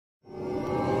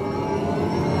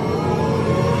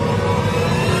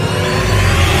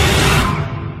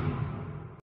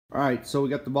Alright, so we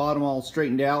got the bottom all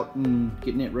straightened out and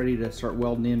getting it ready to start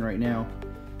welding in right now.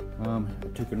 I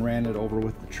took and ran it over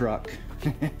with the truck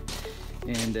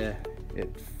and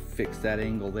it fixed that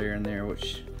angle there and there,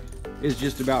 which is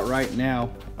just about right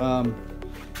now. So I'm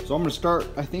going to start,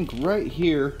 I think, right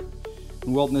here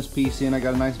and welding this piece in. I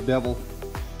got a nice bevel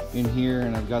in here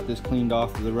and I've got this cleaned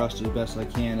off of the rust as best I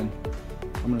can, and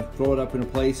I'm going to throw it up in a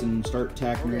place and start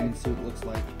tacking her in and see what it looks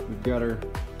like. We've got her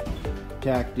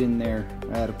tacked in there.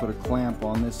 I had to put a clamp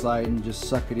on this side and just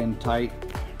suck it in tight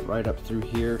right up through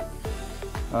here.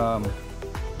 But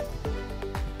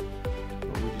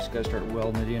we just got to start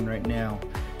welding it in right now.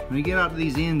 When you get out to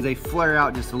these ends, they flare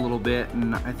out just a little bit,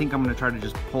 and I think I'm going to try to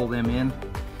just pull them in,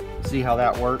 see how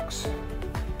that works.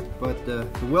 But the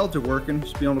welds are working.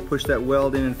 Just be able to push that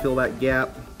weld in and fill that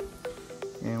gap.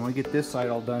 And when I get this side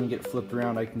all done, get it flipped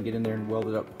around, I can get in there and weld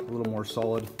it up a little more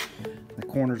solid. The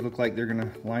corners look like they're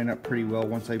gonna line up pretty well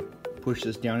once I push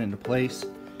this down into place.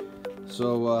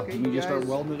 So okay, let me just start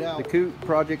welding it out. The COOT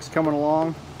project's coming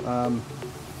along. You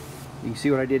can see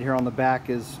what I did here on the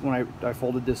back is when I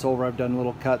folded this over, I've done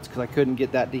little cuts because I couldn't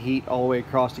get that to heat all the way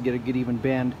across to get a good even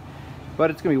bend.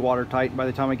 But it's gonna be watertight by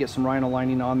the time I get some rhino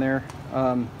lining on there.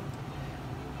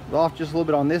 Off just a little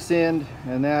bit on this end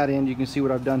and that end. You can see what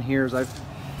I've done here is I've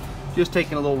just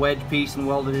taken a little wedge piece and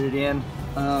welded it in.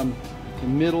 The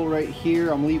middle right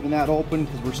here, I'm leaving that open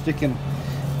because we're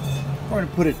going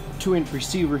to put a 2-inch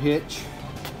receiver hitch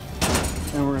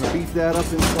and we're going to beef that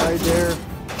up inside there,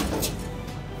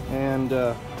 and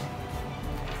we're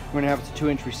going to have a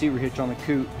 2-inch receiver hitch on the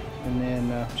COOT, and then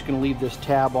just going to leave this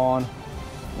tab on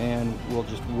and we'll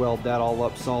just weld that all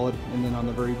up solid. And then on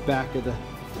the very back of the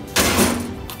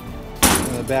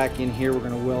back in here, we're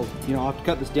going to weld, I'll have to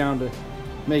cut this down to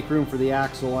make room for the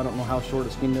axle. I don't know how short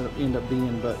it's going to end up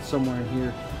being, but somewhere in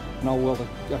here, and I'll weld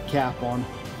a cap on.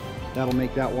 That'll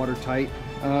make that watertight.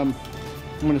 I'm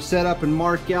going to set up and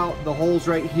mark out the holes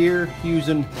right here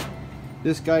using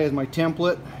this guy as my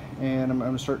template, and I'm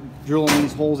going to start drilling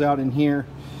these holes out in here.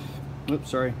 Oops,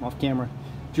 sorry, off camera.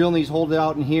 Drilling these holes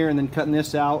out in here and then cutting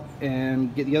this out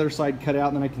and get the other side cut out,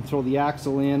 and then I can throw the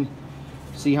axle in,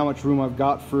 see how much room I've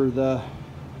got for the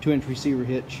 2-inch receiver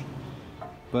hitch.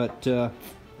 But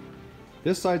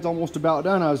this side's almost about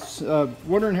done. I was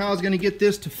wondering how I was going to get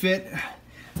this to fit.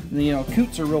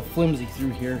 COOTs are real flimsy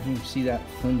through here. You can see that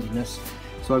flimsiness.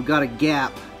 So I've got a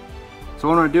gap. So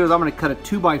what I'm going to do is I'm going to cut a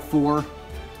 2x4,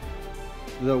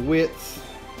 the width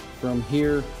from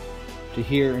here to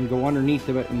here, and go underneath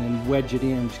of it and then wedge it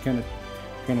in, just kind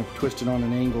of twist it on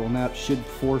an angle, and that should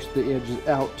force the edges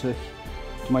out to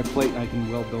my plate, and I can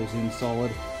weld those in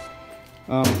solid.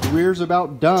 The rear's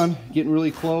about done, getting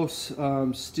really close.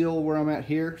 Still where I'm at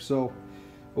here, so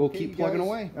we'll keep plugging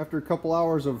away. After a couple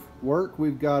hours of work,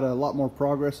 we've got a lot more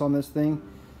progress on this thing.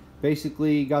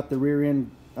 Basically got the rear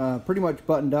end pretty much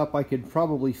buttoned up. I could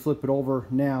probably flip it over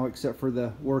now, except for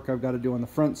the work I've got to do on the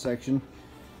front section.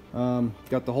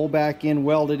 Got the whole back end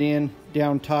welded in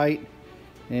down tight,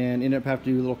 and ended up having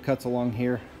to do little cuts along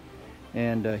here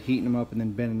and heating them up and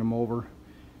then bending them over.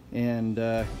 And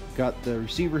got the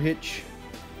receiver hitch.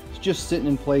 It's just sitting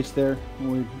in place there. I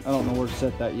don't know where to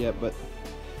set that yet, but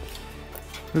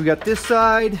we've got this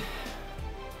side.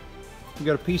 We've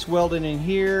got a piece welded in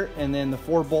here, and then the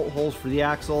 4 bolt holes for the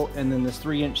axle, and then this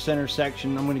 3-inch center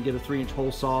section. I'm going to get a 3-inch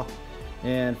hole saw,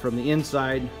 and from the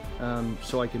inside,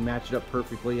 so I can match it up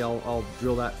perfectly, I'll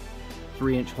drill that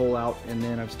 3-inch hole out, and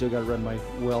then I've still got to run my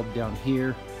weld down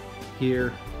here,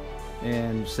 here,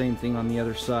 and same thing on the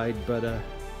other side. But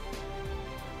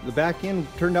the back end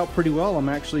turned out pretty well. I'm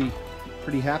actually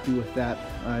pretty happy with that.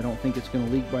 I don't think it's going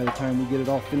to leak by the time we get it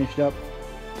all finished up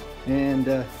and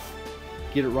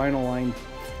get it rhino lined.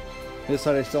 This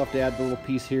side I still have to add the little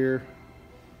piece here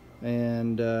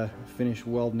and finish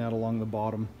welding out along the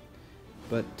bottom.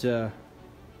 But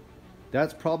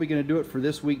that's probably going to do it for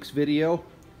this week's video.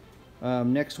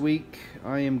 Next week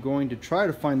I am going to try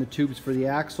to find the tubes for the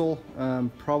axle,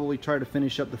 probably try to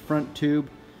finish up the front tube,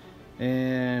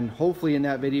 and hopefully in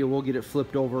that video we'll get it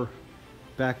flipped over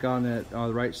back on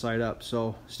the right side up.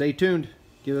 So stay tuned,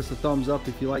 give us a thumbs up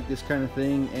if you like this kind of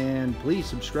thing, and please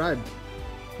subscribe.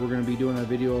 We're going to be doing a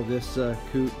video of this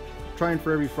COOT, trying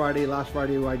for every Friday. Last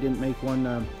Friday I didn't make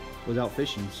one without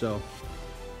fishing, so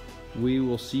we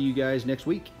will see you guys next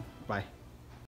week.